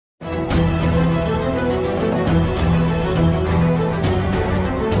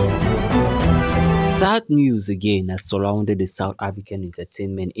Sad news again has surrounded the South African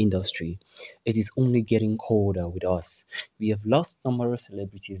entertainment industry. It is only getting colder with us. We have lost numerous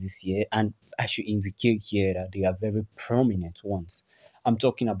celebrities this year, and I should indicate here that they are very prominent ones. I'm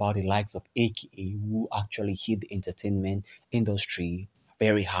talking about the likes of AKA, who actually hit the entertainment industry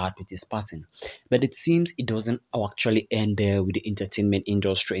very hard with his passing. But it seems it doesn't actually end there with the entertainment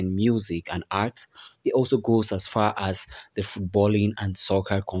industry in music and art. It also goes as far as the footballing and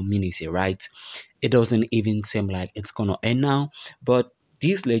soccer community, right? It doesn't even seem like it's gonna end now, but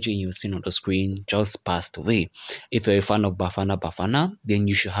this legend you've seen on the screen just passed away. If you're a fan of Bafana, then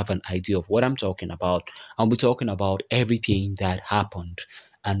you should have an idea of what I'm talking about. I'll be talking about everything that happened.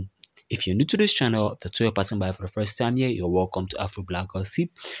 And if you're new to this channel, if you're passing by for the first time here, you're welcome to Afro Black Gossip.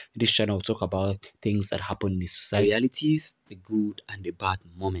 This channel will talk about things that happen in the society, realities, the good and the bad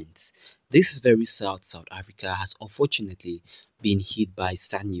moments. This is very sad. South Africa has unfortunately been hit by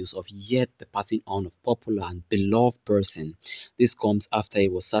sad news of yet the passing on of popular and beloved person. This comes after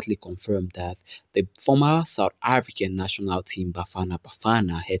it was sadly confirmed that the former South African national team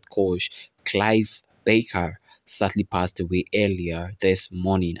Bafana head coach Clive Baker sadly passed away earlier this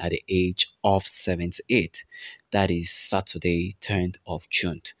morning at the age of 78. That is Saturday, 10th of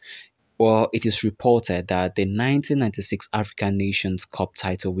June. Well, it is reported that the 1996 African Nations Cup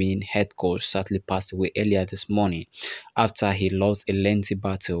title winning head coach sadly passed away earlier this morning after he lost a lengthy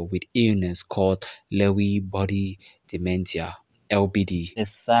battle with illness called Lewy body dementia. LBD. The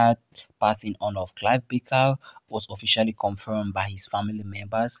sad passing on of Clive Baker was officially confirmed by his family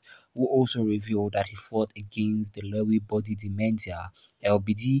members, who also revealed that he fought against the Lewy body dementia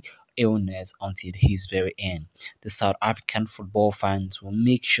 (LBD) illness until his very end. The South African football fans will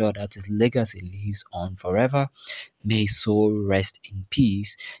make sure that his legacy lives on forever. May his soul rest in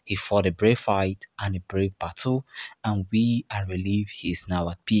peace. He fought a brave fight and a brave battle, and we are relieved he is now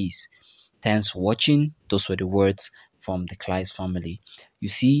at peace. Thanks for watching. Those were the words from the Clive's family. You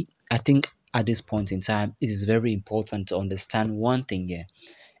see, I think at this point in time, it is very important to understand one thing here.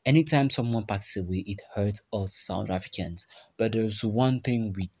 Anytime someone passes away, it hurts us South Africans. But there's one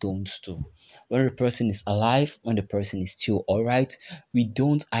thing we don't do. When the person is alive, when the person is still alright, we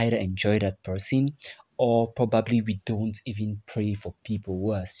don't either enjoy that person or probably we don't even pray for people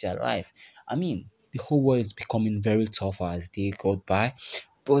who are still alive. I mean, the whole world is becoming very tougher as they go by.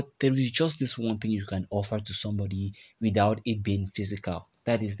 But there is just this one thing you can offer to somebody without it being physical.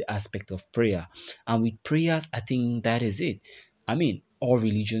 That is the aspect of prayer. And with prayers, I think that is it. I mean, all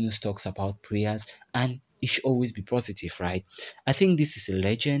religions talks about prayers and it should always be positive, right? I think this is a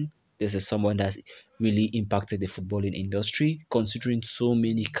legend. This is someone that's really impacted the footballing industry. Considering so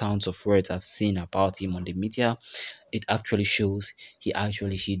many counts of words I've seen about him on the media, it actually shows he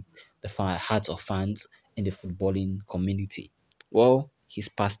actually hit the hearts of fans in the footballing community. Well, he's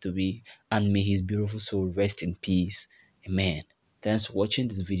passed away and may his beautiful soul rest in peace. Amen. Thanks for watching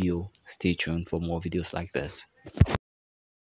this video. Stay tuned for more videos like this.